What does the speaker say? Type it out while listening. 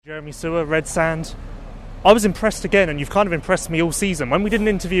Jeremy Sewer, Red Sand. I was impressed again, and you've kind of impressed me all season. When we did an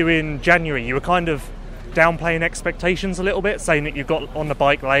interview in January, you were kind of downplaying expectations a little bit, saying that you got on the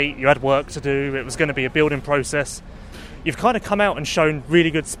bike late, you had work to do, it was going to be a building process. You've kind of come out and shown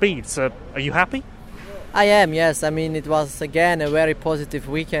really good speed, so are you happy? I am, yes. I mean, it was again a very positive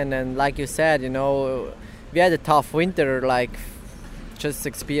weekend, and like you said, we had a tough winter, like just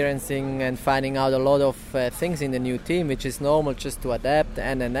experiencing and finding out a lot of things in the new team, which is normal, just to adapt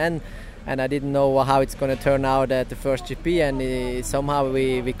and I didn't know how it's going to turn out at the first GP, and somehow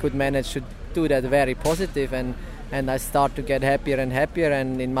we could manage to do that very positive, and I start to get happier and happier,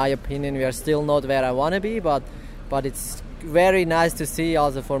 and in my opinion we are still not where I want to be, but it's very nice to see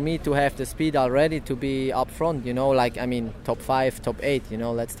also for me to have the speed already to be up front, top 5, top 8,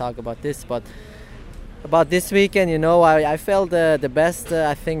 let's talk about this. But about this weekend, I felt the best,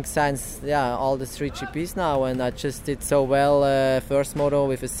 I think, since all the 3 GPs now, and I just did so well. First moto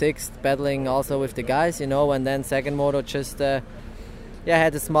with a 6th, battling also with the guys, and then second moto just had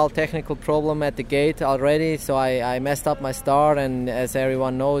a small technical problem at the gate already, so I messed up my start, and as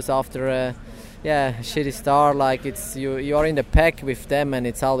everyone knows, after a shitty start, like you're in the pack with them, and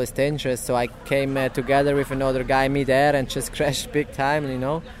it's always dangerous. So I came together with another guy mid-air and just crashed big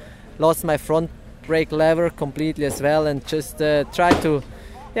time, lost my front brake lever completely as well, and just tried to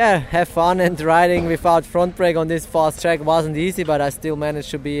have fun, and riding without front brake on this fast track wasn't easy, but I still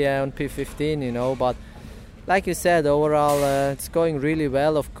managed to be on P15, but like you said, overall it's going really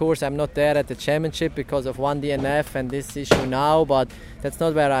well. Of course, I'm not there at the championship because of one DNF and this issue now, but that's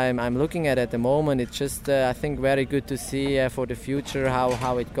not where I'm looking at the moment. It's just I think very good to see for the future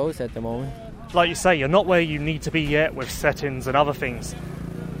how it goes at the moment. Like you say, you're not where you need to be yet with settings and other things.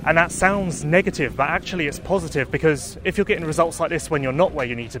 And that sounds negative, but actually it's positive, because if you're getting results like this when you're not where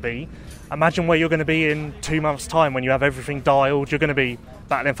you need to be, imagine where you're going to be in 2 months' time when you have everything dialed. You're going to be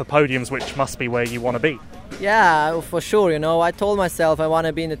battling for podiums, which must be where you want to be. Yeah, for sure. I told myself I want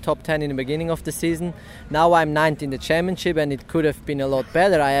to be in the top 10 in the beginning of the season. Now I'm 9th in the championship, and it could have been a lot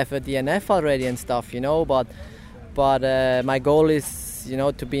better. I have a DNF already and stuff, but my goal is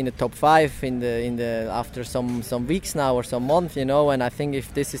to be in the top 5 in the after some weeks now or some month, and I think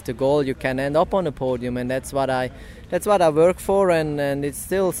if this is the goal, you can end up on the podium, and that's what I work for, and it's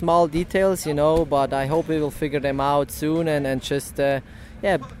still small details, but I hope we will figure them out soon, and just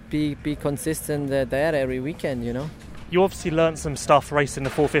be consistent there every weekend, You obviously learnt some stuff racing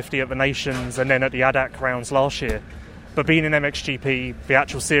the 450 at the Nations and then at the ADAC rounds last year, but being in MXGP, the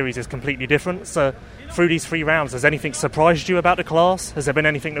actual series is completely different. So through these 3 rounds, has anything surprised you about the class? Has there been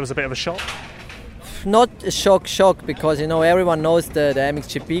anything that was a bit of a shock? Not a shock, because everyone knows the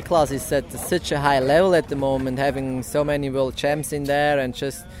MXGP class is at such a high level at the moment, having so many world champs in there, and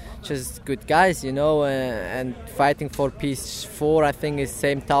just good guys, and fighting for P4 I think is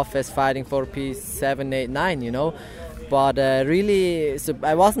same tough as fighting for P7, 8, 9, But really,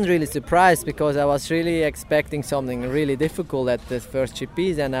 I wasn't really surprised, because I was really expecting something really difficult at the first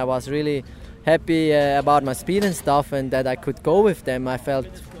GPs, and I was really happy about my speed and stuff, and that I could go with them. I felt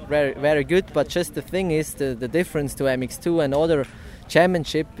very, very good, but just the thing is the difference to MX2 and other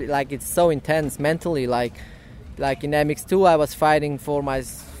championship, like it's so intense mentally. Like in MX2 I was fighting for my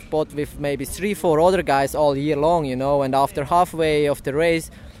spot with maybe 3-4 other guys all year long, and after halfway of the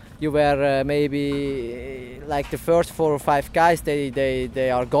race, you were maybe like the first 4 or 5 guys, they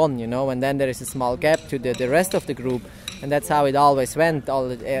are gone, and then there is a small gap to the rest of the group, and that's how it always went,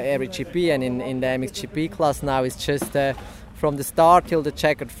 every GP. And in the MXGP class now, it's just from the start till the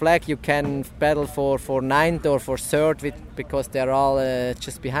checkered flag, you can battle for 9th or for 3rd, because they're all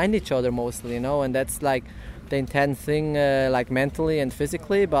just behind each other mostly, and that's like the intense thing, like mentally and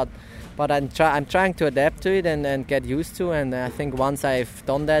physically, but I'm trying to adapt to it and get used to, and I think once I've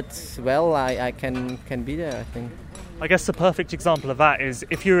done that well, I can be there, I think. I guess the perfect example of that is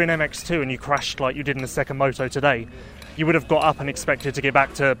if you're in MX2 and you crashed like you did in the second moto today, you would have got up and expected to get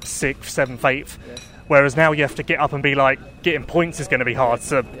back to 6th, 7th, 8th, whereas now you have to get up and be like, getting points is going to be hard.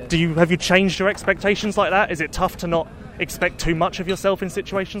 So have you changed your expectations like that? Is it tough to not expect too much of yourself in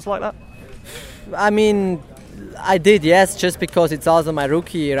situations like that? I mean, I did, yes, just because it's also my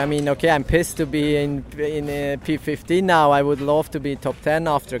rookie year. I mean, okay, I'm pissed to be in P15 now. I would love to be top 10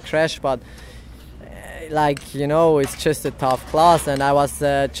 after a crash, but it's just a tough class, and I was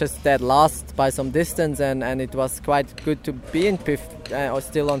just dead last by some distance, and it was quite good to be in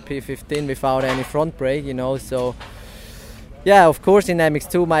still on P15 without any front brake, so yeah, of course in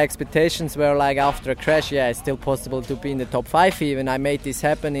MX2 my expectations were like after a crash, it's still possible to be in the top 5 even. I made this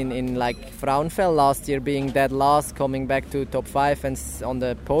happen in like Frauenfeld last year, being dead last, coming back to top 5 and on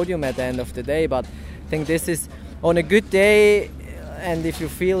the podium at the end of the day, but I think this is on a good day and if you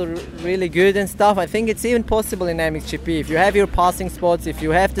feel really good and stuff, I think it's even possible in MXGP. If you have your passing spots, if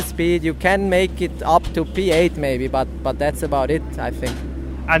you have the speed, you can make it up to P8 maybe, but that's about it, I think.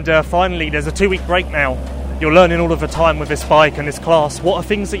 And finally, there's a 2-week break now. You're learning all of the time with this bike and this class. What are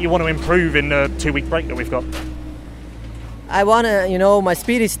things that you want to improve in the 2-week break that we've got? I want to, my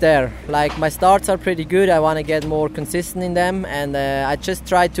speed is there. Like, my starts are pretty good. I want to get more consistent in them, and I just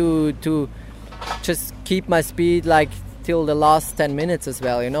try to just keep my speed like till the last 10 minutes as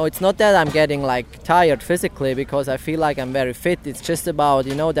well. It's not that I'm getting like tired physically, because I feel like I'm very fit. It's just about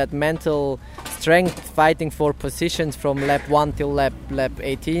that mental strength, fighting for positions from lap 1 till lap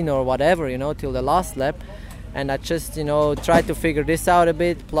 18 or whatever, till the last lap. And I just try to figure this out a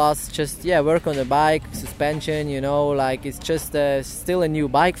bit, plus just work on the bike, suspension, like it's just still a new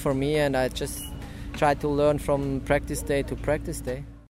bike for me, and I just try to learn from practice day to practice day.